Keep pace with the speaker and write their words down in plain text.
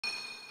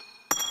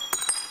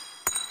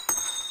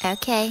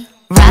Okay.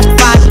 Red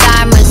rock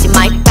diamonds in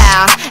my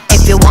bag.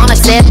 If you wanna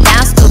sit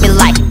down, stupid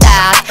like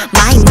that.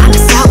 My mind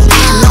is so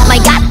damn, oh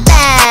my god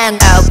damn.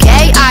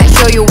 Okay, I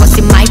show you what's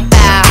in my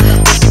bag.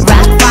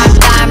 Red rock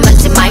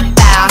diamonds in my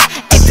bag.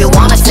 If you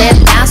wanna sit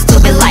down,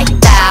 stupid like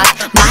that.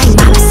 My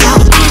mind is so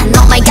damn,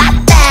 oh my god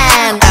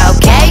damn.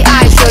 Okay,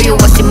 I show you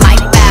what's in my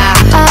bag.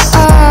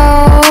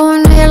 Oh,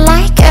 do you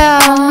like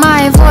it?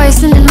 My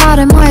voice in the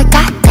말을 뭐에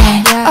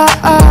같대.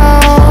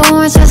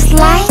 Oh, just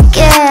like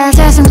it.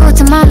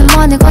 자신부터 많은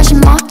뭐니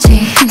관심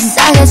없지.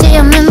 싸가지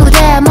없는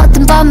무대에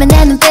못된 범의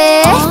내 눈빛.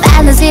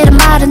 Fantasy란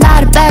말은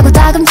나를 빼고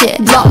다금질.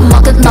 Block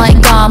먹은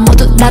너희가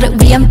모두 나를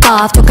위한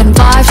밥. 독한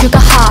vibe,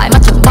 sugar high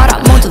맞춰봐라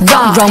모두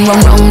rock. Wrong,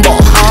 wrong, wrong,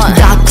 wrong,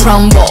 다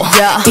crumble.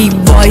 이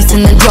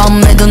voice는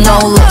drum에도 no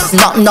loss.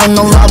 No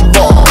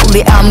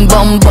love, 안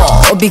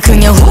범벅. 이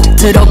그냥 훅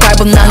들어갈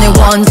법 나는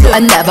원투. I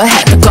never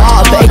had to go,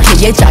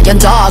 AKA giant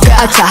dog.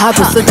 아차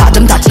부스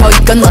다듬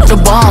닫혀있건 너저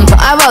bump.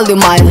 I value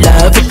my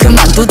love.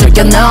 그만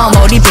두들겨 너.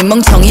 머리 빈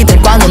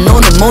멍청이들과는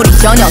노는 물이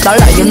전혀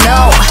달라 you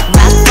know.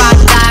 Red rock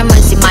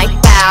diamonds in my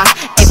bag.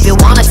 If you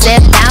wanna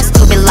sit down,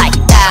 stupid like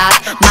that.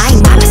 My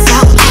mind is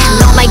so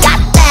damn, oh my god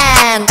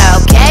damn.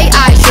 Okay,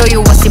 I show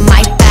you what's in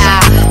my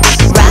bag.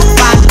 Red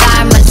rock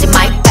diamonds in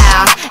my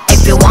bag.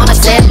 If you wanna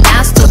sit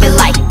down, stupid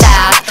like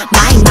that.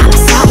 My mind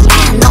is so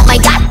damn, oh my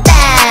god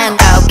damn.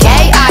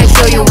 Okay, I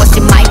show you what's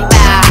in my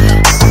bag.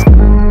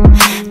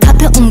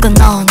 가벼운 건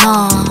너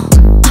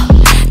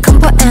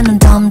컴포에는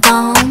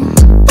덤덤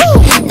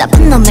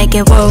나쁜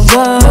놈에게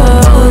월월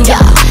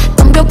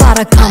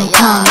덤벼봐라 come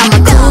I'm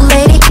a cool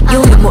lady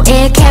유일무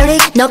air carry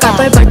너가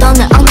벌벌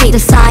떠는 언니들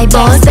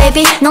cyborg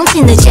baby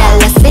넘치는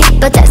jealousy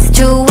but that's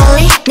too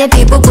early 내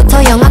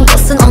피부부터 영한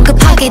것은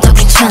언급하기도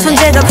귀찮아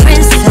존재가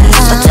princess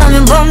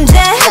어쩌면 범죄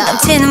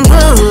넘치는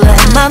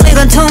bullet 마음이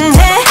관통해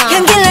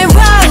향기 like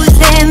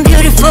rose and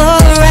beautiful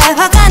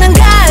화가 난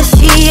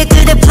가시에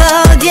그대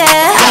plug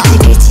yeah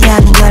아직 잊지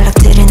않은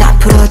연락들은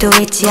앞으로도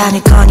잊지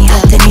않을